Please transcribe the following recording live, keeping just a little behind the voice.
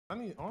I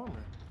need armor.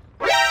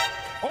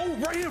 Oh,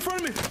 right here in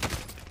front of me.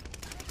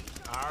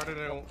 I already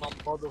know. My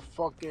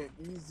motherfucking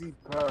easy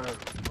pad.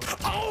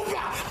 Oh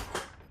my!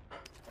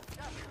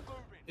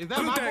 Is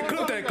that my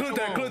boy? Clip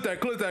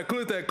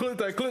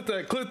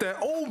that.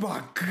 Oh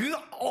my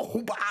god!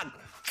 Oh my god!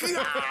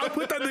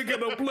 Put that nigga in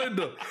the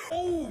blender.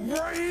 Oh,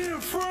 right here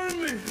in front of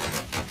me.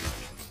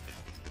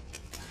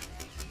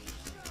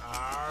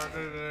 I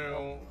already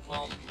know.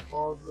 My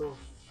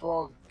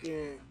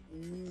motherfucking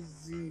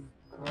easy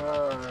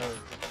pad.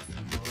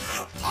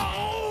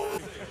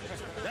 Oh!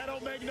 That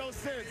don't make no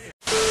sense.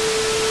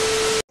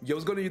 Yo,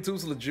 what's going on YouTube?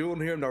 It's Lejeune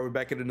here. Now we're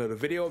back in another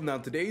video. Now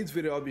today's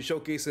video I'll be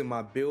showcasing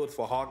my build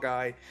for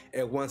Hawkeye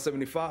at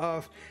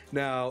 175.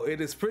 Now it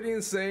is pretty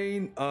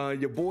insane.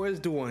 Your boy is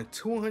doing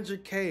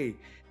 200k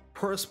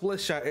per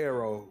split shot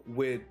arrow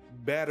with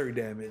battery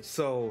damage.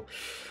 So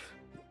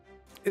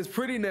it's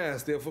pretty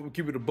nasty if we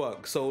keep it a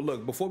buck. So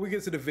look, before we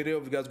get to the video,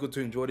 if you guys go to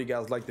enjoy it, you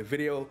guys like the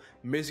video,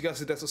 make sure you guys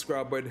hit that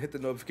subscribe button, hit the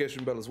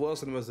notification bell as well,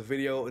 so you miss the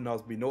video and I'll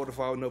be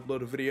notified when I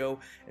upload a video.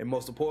 And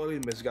most importantly,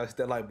 make sure you guys hit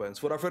that like button.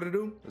 So without further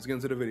ado, let's get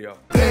into the video.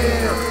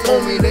 Damn,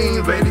 homie, they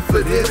ain't ready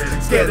for this.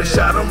 Scatter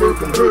shot, I'm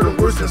working, hurt them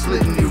worse than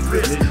slitting your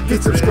wrist.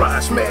 Hit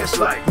subscribe, smash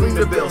like, ring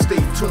the bell, stay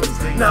tuned.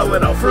 Now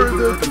without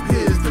further ado,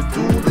 here's the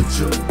duel to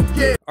choose.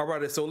 Yeah.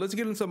 Alright, so let's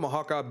get into my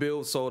Hawkeye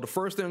build. So the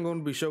first thing I'm going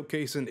to be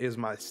showcasing is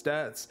my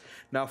stats.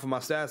 Now for my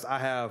stats, I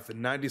have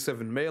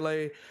 97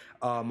 melee,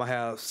 I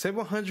have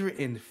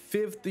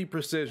 750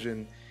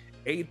 precision,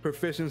 8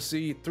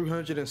 proficiency,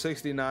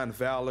 369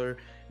 valor,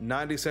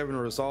 97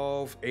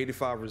 resolve,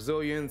 85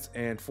 resilience,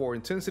 and 4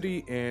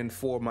 intensity. And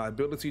for my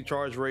ability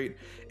charge rate,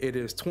 it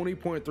is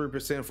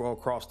 20.3% for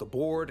across the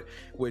board,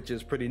 which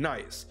is pretty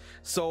nice.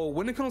 So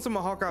when it comes to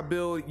my Hawkeye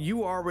build,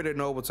 you already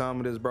know what time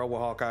it is, bro. With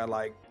Hawkeye,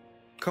 like,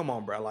 come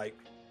on, bro, like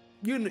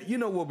you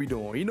know what we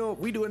doing. You know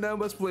we doing nothing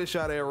but split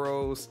shot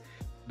arrows.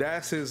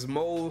 That's his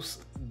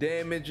most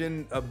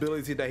damaging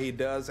ability that he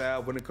does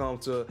have when it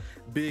comes to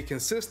being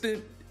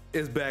consistent.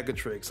 Is bag of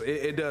tricks.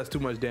 It does too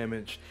much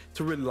damage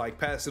to really like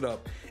pass it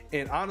up.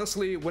 And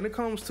honestly, when it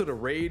comes to the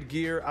raid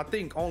gear, I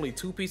think only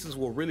 2 pieces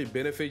will really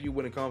benefit you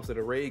when it comes to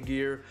the raid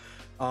gear.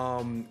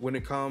 When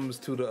it comes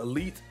to the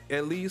elite,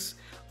 at least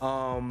you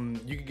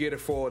can get it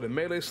for the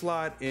melee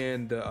slot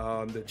and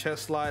the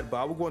chest slot, but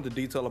I will go into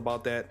detail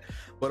about that.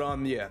 But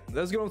yeah,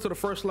 let's get on to the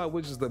first slot,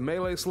 which is the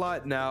melee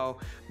slot. Now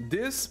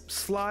this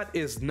slot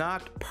is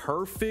not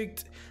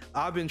perfect.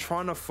 I've been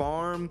trying to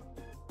farm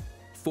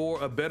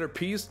for a better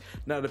piece.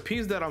 Now the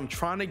piece that I'm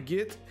trying to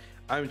get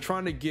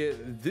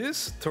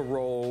this to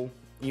roll.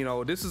 You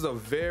know, this is a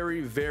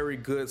very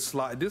good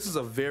slot. This is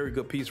a very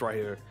good piece right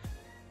here.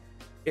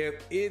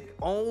 If it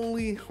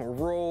only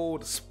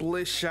rolled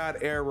split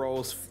shot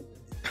arrows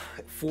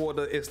for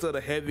the instead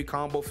of heavy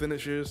combo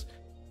finishers,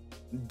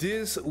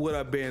 this would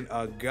have been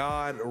a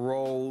god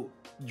roll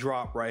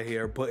drop right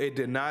here. But it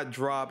did not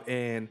drop,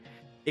 and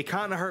it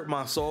kind of hurt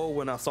my soul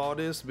when I saw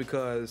this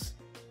because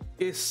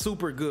it's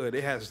super good.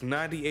 It has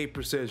 98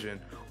 precision,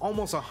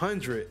 almost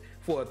 100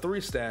 for a 3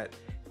 stat,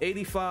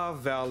 85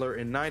 valor,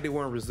 and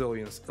 91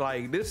 resilience.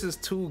 Like, this is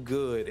too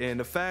good. And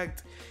the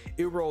fact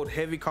it rolled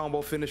heavy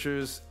combo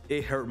finishers,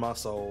 it hurt my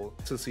soul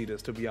to see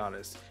this, to be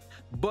honest.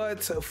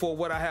 But for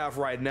what I have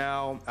right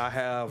now, I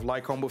have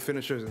light combo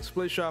finishers and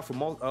split shot for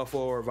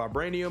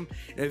vibranium.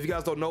 And if you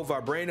guys don't know,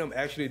 vibranium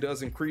actually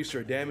does increase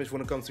your damage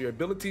when it comes to your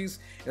abilities.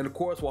 And of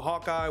course, with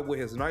Hawkeye, with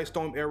his Night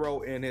Storm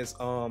arrow and his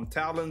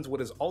talons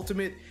with his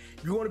ultimate,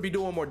 you want to be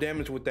doing more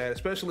damage with that,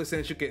 especially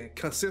since you can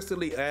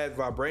consistently add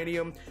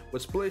vibranium.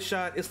 With split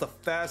shot, it's the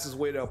fastest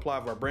way to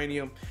apply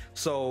vibranium.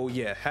 So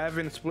yeah,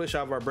 having split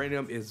shot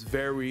vibranium is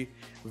very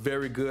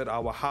good. I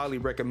would highly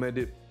recommend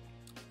it.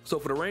 So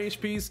for the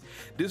range piece,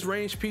 this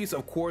range piece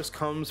of course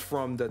comes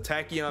from the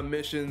Tachyon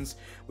missions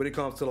when it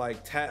comes to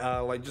like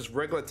just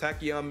regular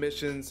Tachyon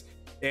missions,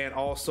 and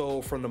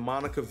also from the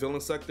Monica villain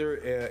sector.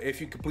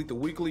 If you complete the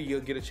weekly, you'll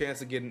get a chance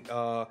to get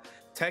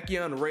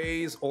Tachyon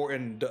rays, or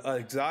in the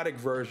exotic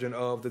version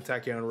of the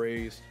Tachyon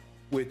rays,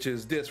 which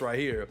is this right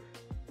here.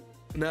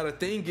 Now the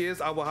thing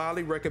is, I would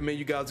highly recommend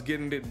you guys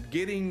getting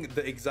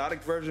the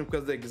exotic version,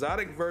 because the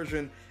exotic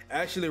version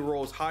actually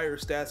rolls higher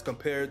stats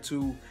compared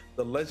to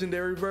the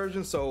legendary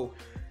version. So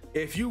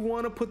if you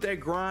want to put that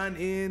grind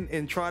in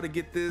and try to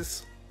get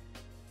this,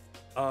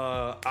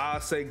 I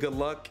say good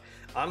luck.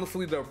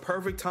 Honestly, the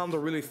perfect time to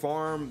really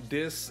farm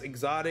this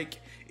exotic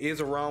is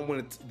around when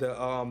it's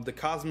the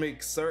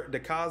cosmic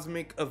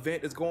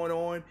event is going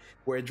on,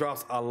 where it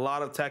drops a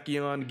lot of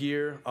Tachyon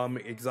gear,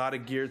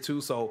 exotic gear too.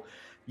 So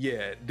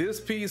yeah,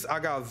 this piece I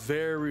got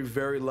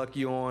very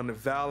lucky on.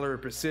 Valor,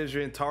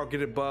 precision,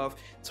 targeted buff,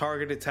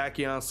 targeted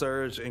Tachyon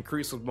surge,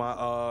 increases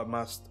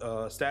my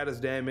status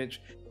damage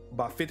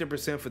by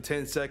 50% for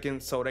 10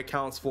 seconds. So that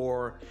counts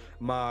for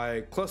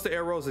My cluster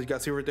arrows, as you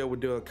guys see right there,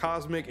 with the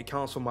cosmic, it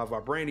counts for my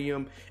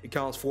vibranium, it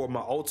counts for my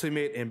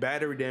ultimate and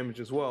battery damage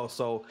as well.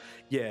 So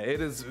yeah,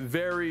 it is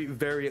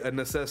very a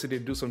necessity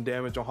to do some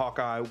damage on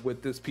Hawkeye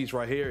with this piece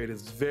right here. It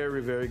is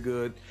very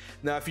good.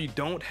 Now if you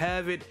don't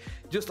have it,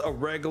 just a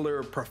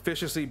regular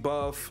proficiency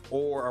buff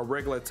or a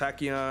regular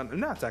tachyon,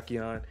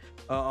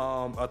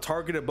 a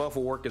targeted buff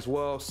will work as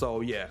well.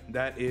 So yeah,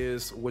 that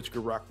is what you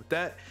could rock with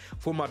that.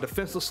 For my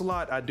defensive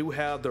slot, I do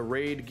have the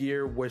raid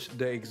gear, which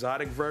the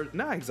exotic version,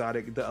 not exotic,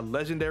 the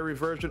legendary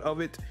version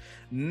of it.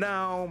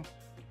 Now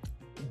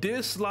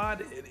this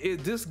slot,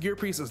 this gear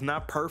piece is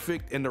not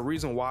perfect, and the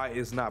reason why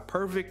it's not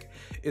perfect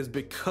is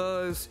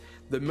because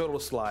the middle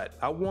slot,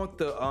 I want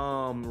the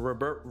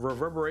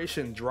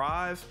reverberation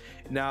drive.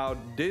 Now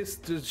this,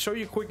 to show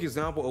you a quick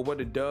example of what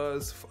it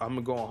does, I'm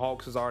gonna go on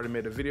Hawks, because I already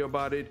made a video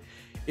about it.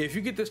 If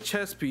you get this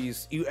chest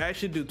piece, you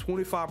actually do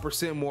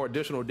 25% more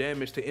additional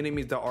damage to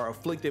enemies that are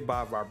afflicted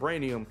by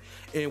vibranium.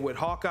 And with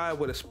Hawkeye,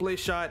 with a split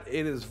shot,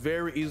 it is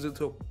very easy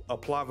to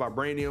apply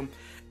vibranium,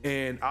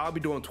 and I'll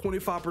be doing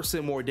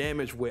 25% more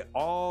damage with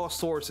all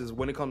sources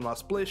when it comes to my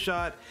split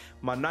shot,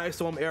 my Night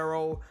Storm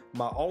arrow,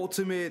 my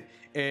ultimate,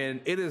 and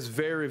it is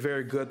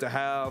very good to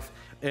have.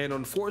 And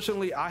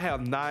unfortunately, I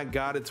have not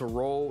got it to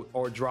roll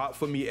or drop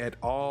for me at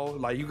all.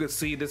 Like you can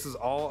see, this is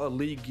all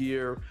elite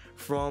gear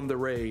from the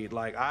raid.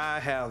 Like I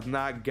have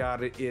not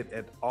got it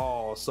at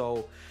all.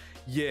 So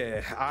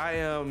yeah, I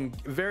am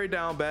very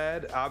down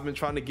bad. I've been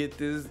trying to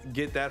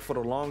get that for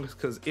the longest,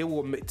 because it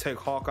will take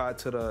Hawkeye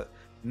to the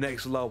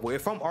next level.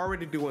 If I'm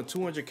already doing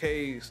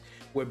 200Ks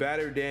with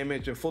battery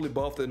damage and fully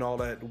buffed and all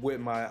that with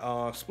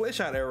my split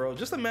shot arrow,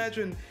 just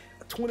imagine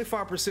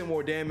 25%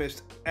 more damage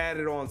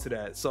added on to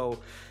that. So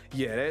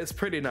yeah, that's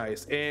pretty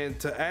nice. And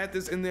to add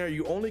this in there,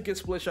 you only get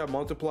split shot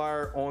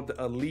multiplier on the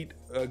elite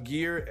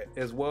gear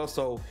as well.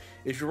 So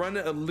if you're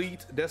running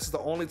elite, that's the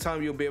only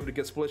time you'll be able to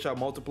get split shot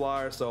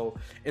multiplier. So,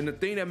 and the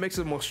thing that makes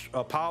it most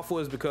powerful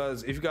is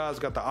because if you guys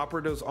got the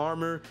operative's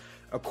armor,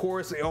 of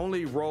course, it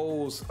only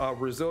rolls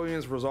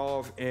resilience,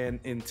 resolve, and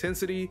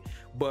intensity.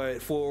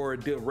 But for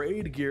the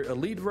raid gear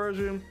elite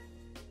version,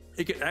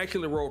 it can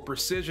actually roll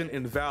precision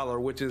and valor,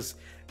 which is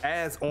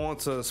adds on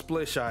to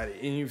split shot,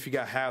 and if you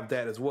got have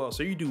that as well,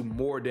 so you do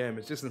more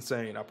damage. It's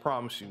insane, I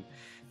promise you.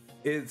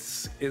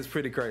 It's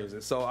pretty crazy.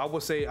 So I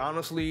would say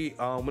honestly,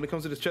 when it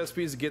comes to this chest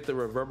piece, get the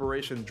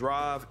reverberation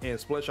drive and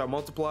split shot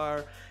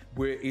multiplier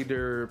with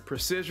either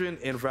precision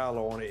and valor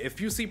on it. If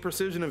you see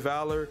precision and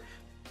valor,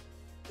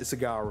 it's a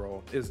guy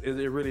roll. It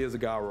really is a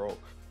guy roll.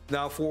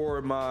 Now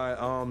for my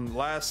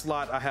last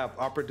slot, I have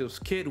Operative's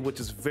Kit, which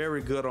is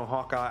very good on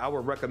Hawkeye. I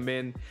would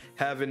recommend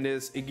having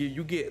this.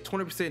 You get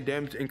 20%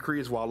 damage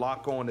increase while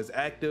lock on is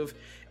active.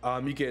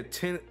 You get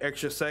 10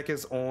 extra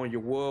seconds on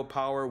your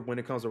willpower when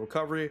it comes to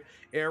recovery.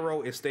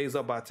 Arrow, it stays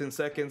up by 10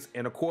 seconds.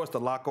 And of course, the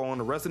lock on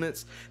the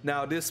resonance.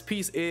 Now this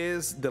piece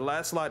is, the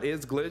last slot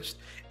is glitched,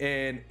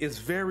 and it's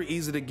very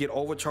easy to get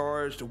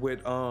overcharged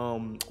with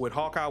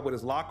Hawkeye with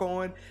his lock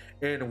on.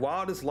 And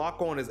while this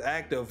lock on is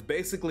active,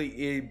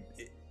 basically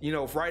you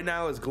know, right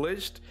now it's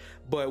glitched,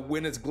 but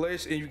when it's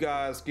glitched and you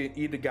guys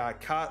got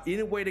caught,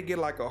 any way to get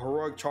like a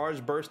heroic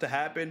charge burst to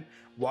happen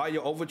while you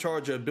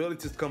overcharge, your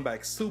ability to come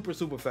back super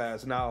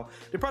fast. Now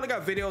they probably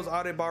got videos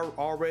out about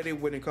already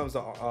when it comes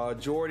to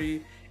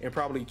Jordy and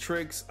probably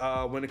tricks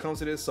when it comes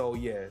to this. So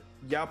yeah,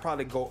 y'all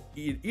probably go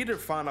either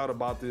find out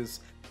about this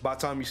by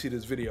the time you see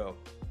this video.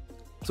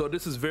 So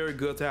this is very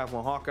good to have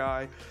on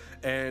Hawkeye.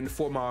 And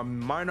for my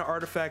minor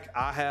artifact,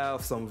 I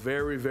have some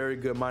very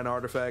good minor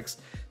artifacts,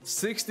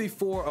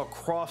 64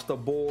 across the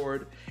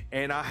board,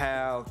 and I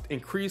have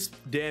increased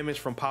damage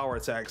from power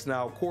attacks.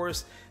 Now of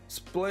course,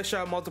 split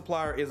shot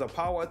multiplier is a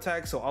power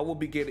attack, so I will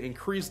be getting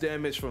increased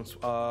damage from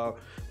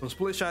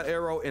split shot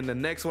arrow, and the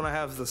next one I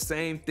have is the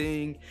same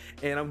thing,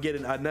 and I'm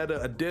getting another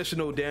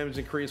additional damage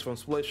increase from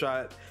split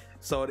shot.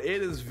 So it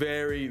is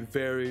very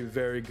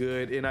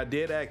good. And I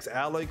did ask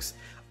Alex,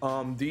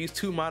 these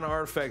two minor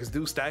artifacts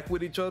do stack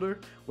with each other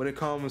when it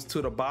comes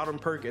to the bottom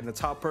perk and the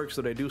top perk,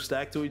 so they do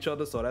stack to each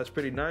other, so that's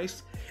pretty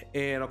nice.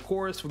 And of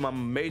course, for my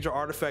major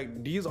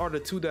artifact, these are the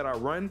two that I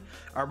run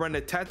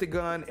the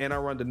Tactigun and I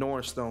run the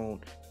Norn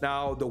Stone.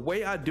 Now the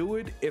way I do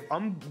it, if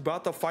I'm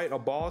about to fight a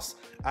boss,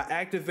 I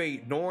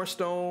activate Norn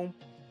Stone,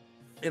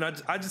 and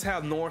I just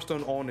have Norn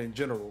Stone on in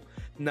general.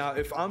 Now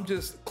if I'm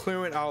just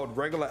clearing out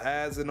regular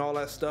ads and all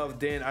that stuff,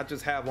 then I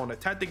just have on the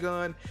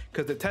Tactigun,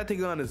 because the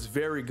Tactigun is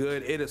very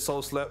good. It is so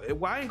slept,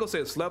 well, I ain't gonna say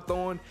it's slept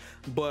on,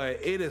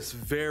 but it is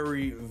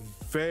very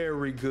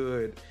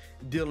good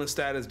dealing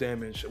status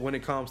damage. When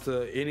it comes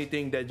to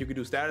anything that you can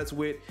do status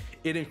with,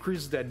 it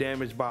increases that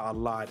damage by a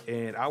lot,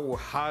 and I will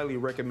highly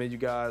recommend you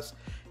guys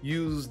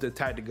use the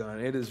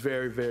Tactigun. It is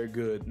very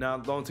good. Now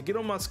to get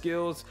on my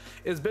skills,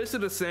 it's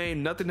basically the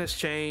same, nothing has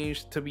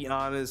changed, to be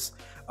honest.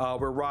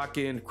 We're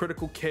rocking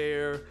critical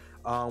care,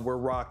 we're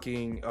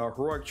rocking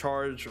heroic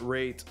charge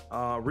rate,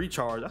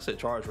 recharge, I said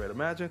charge rate,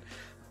 imagine.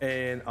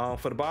 And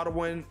for the bottom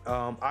one,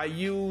 I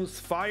use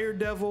Fire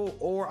Devil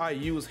or I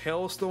use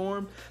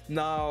Hailstorm.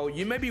 Now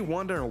you may be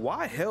wondering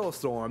why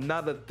Hailstorm.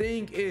 Now the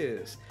thing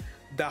is,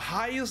 The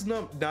highest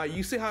number, now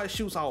you see how it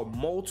shoots out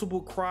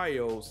multiple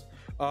cryos,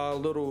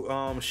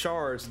 little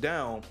shards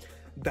down.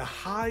 The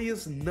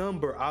highest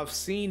number I've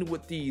seen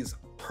with these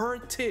per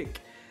tick,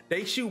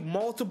 they shoot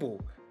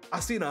multiple.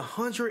 I've seen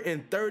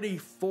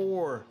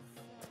 134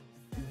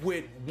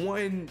 with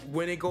one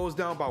when it goes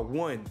down by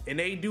one, and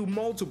they do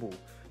multiple.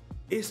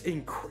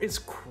 It's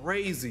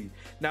crazy.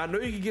 Now I know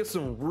you can get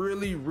some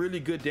really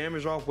good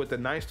damage off with the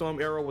Night Storm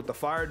arrow, with the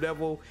Fire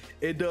Devil.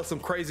 It does some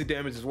crazy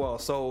damage as well.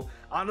 So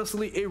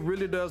honestly, it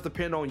really does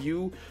depend on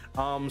you.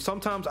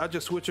 Sometimes I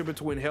just switch it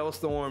between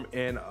Hellstorm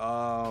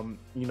and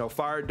you know,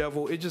 Fire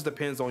Devil. It just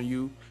depends on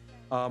you.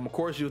 Of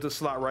course, use this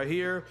slot right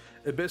here.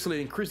 It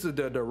basically increases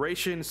the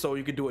duration, so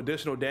you can do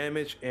additional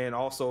damage, and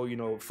also, you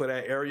know, for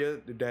that area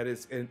that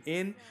is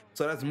in,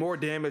 so that's more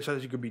damage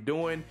as you could be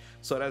doing.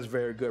 So that's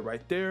very good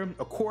right there.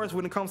 Of course,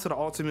 when it comes to the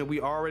ultimate,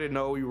 we already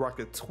know you rock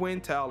the Twin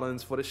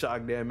Talons for the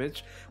shock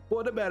damage,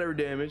 for the battery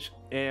damage,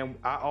 and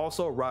I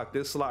also rock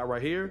this slot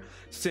right here.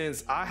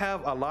 Since I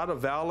have a lot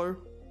of Valor,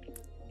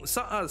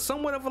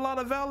 somewhat of a lot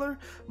of Valor,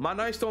 my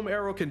Night Storm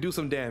arrow can do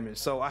some damage.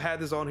 So I had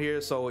this on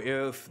here, so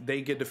if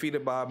they get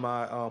defeated by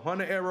my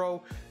Hunter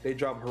arrow, they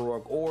drop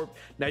Heroic Orb.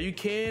 Now you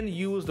can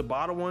use the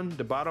bottom one.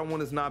 The bottom one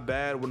is not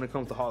bad when it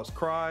comes to Hawk's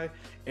Cry,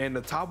 and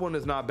the top one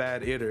is not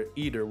bad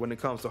either when it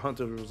comes to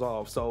Hunter's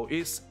Resolve. So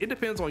it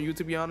depends on you,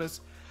 to be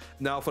honest.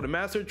 Now for the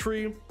Master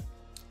Tree,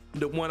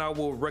 the one I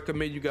will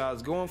recommend you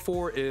guys going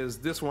for is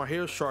this one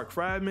here, Shark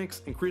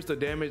Fragments. Increase the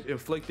damage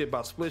inflicted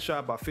by split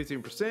shot by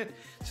 15%.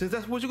 Since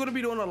that's what you're gonna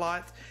be doing a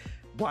lot,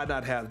 why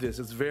not have this?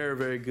 It's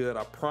very good.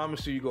 I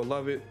promise you, you're gonna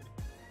love it.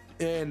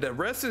 And the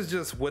rest is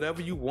just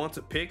whatever you want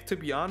to pick, to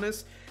be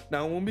honest.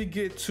 Now, when we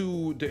get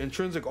to the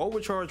intrinsic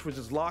overcharge, which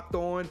is locked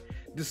on,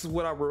 this is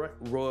what I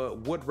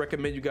would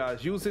recommend you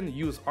guys using.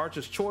 Use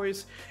Archer's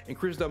Choice.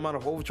 Increase the amount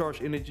of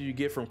overcharge energy you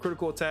get from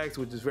critical attacks,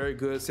 which is very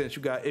good, since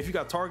if you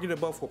got targeted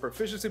buff or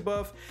proficiency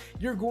buff,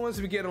 you're going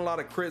to be getting a lot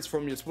of crits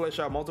from your split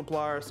shot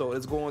multiplier. So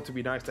it's going to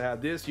be nice to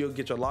have this. You'll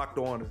get your locked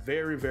on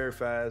very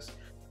fast.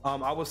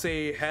 I would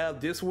say have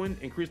this one.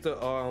 Increase the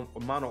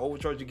amount of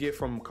overcharge you get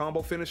from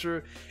combo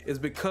finisher, is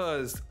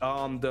because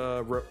I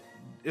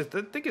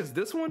think it's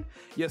this one.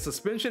 Yeah,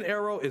 suspension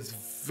arrow is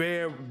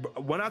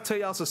when I tell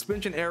y'all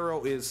suspension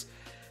arrow is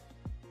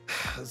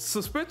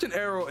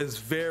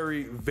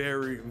very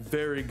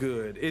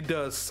good. It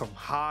does some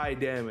high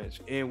damage,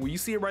 and when you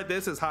see it right there,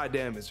 it says high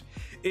damage.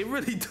 It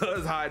really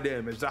does high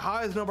damage. The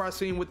highest number I've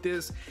seen with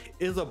this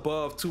is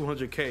above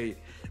 200k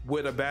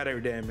with a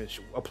battery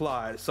damage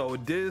applied. So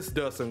this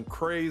does some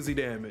crazy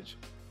damage.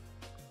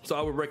 So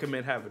I would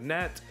recommend having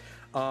that.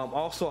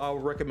 Also, I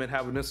would recommend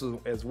having this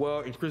as well.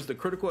 Increase the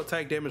critical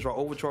attack damage or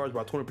overcharge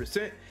by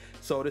 20%.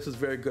 So this is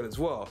very good as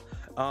well.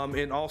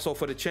 And also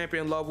for the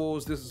champion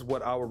levels, this is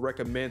what I would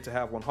recommend to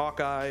have on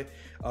Hawkeye.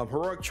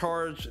 Heroic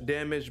charge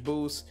damage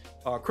boost,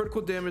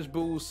 critical damage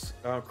boost,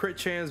 crit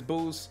chance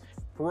boost,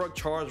 heroic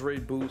charge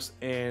rate boost,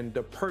 and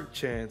the perk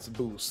chance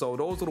boost. So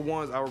those are the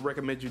ones I would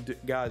recommend you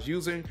guys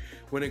using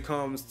when it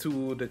comes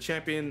to the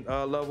champion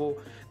level.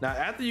 Now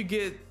after you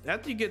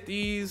get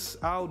these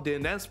out,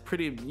 then that's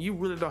you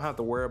really don't have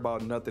to worry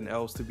about nothing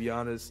else, to be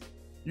honest.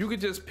 You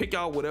could just pick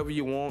out whatever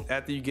you want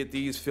after you get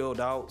these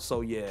filled out.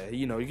 So yeah,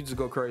 you know, you can just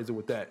go crazy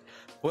with that.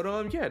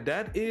 But yeah,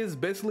 that is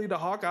basically the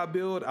Hawkeye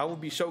build. I will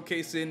be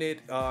showcasing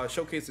it,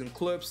 showcasing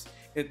clips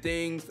and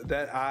things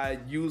that I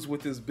use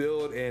with this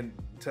build, and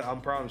I'm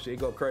proud you, it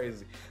go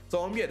crazy.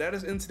 So yeah, that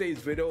is in today's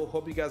video.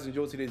 Hope you guys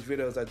enjoyed today's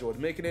video as I enjoyed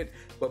making it.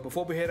 But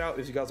before we head out,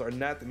 if you guys are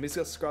not, then make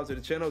sure to subscribe to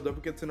the channel. Don't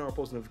forget to turn on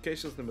post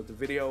notifications, then the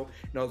video,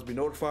 you know, to be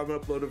notified when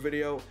I upload a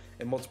video.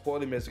 And most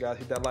importantly, make sure you guys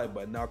hit that like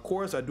button. Now of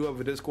course, I do have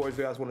a Discord. If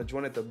you guys want to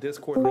join it, the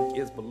Discord link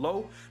is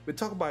below. We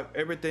talk about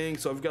everything,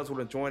 so if you guys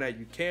want to join that,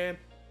 you can.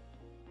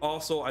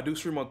 Also, I do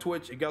stream on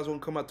Twitch. If you guys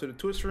want to come out to the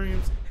Twitch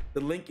streams, the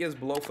link is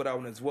below for that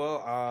one as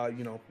well.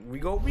 You know, we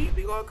go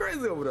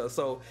crazy over there.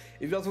 So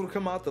if you guys want to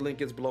come out, the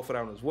link is below for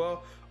that one as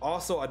well.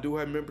 Also, I do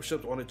have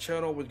memberships on the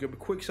channel. We'll give a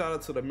quick shout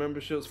out to the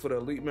memberships for the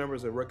elite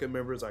members and record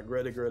members. I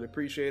greatly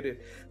appreciate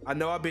it. I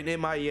know I've been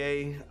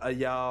MIA,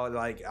 y'all.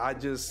 Like,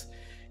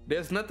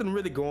 there's nothing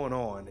really going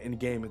on in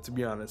gaming, to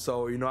be honest.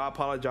 So, you know, I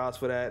apologize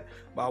for that,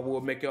 but I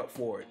will make up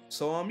for it.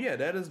 So yeah,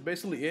 that is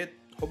basically it.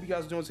 Hope you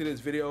guys enjoyed today's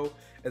video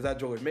as I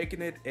enjoyed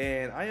making it,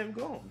 and I am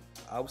gone.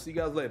 I will see you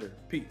guys later.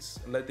 Peace.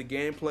 And let the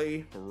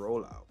gameplay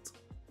roll out.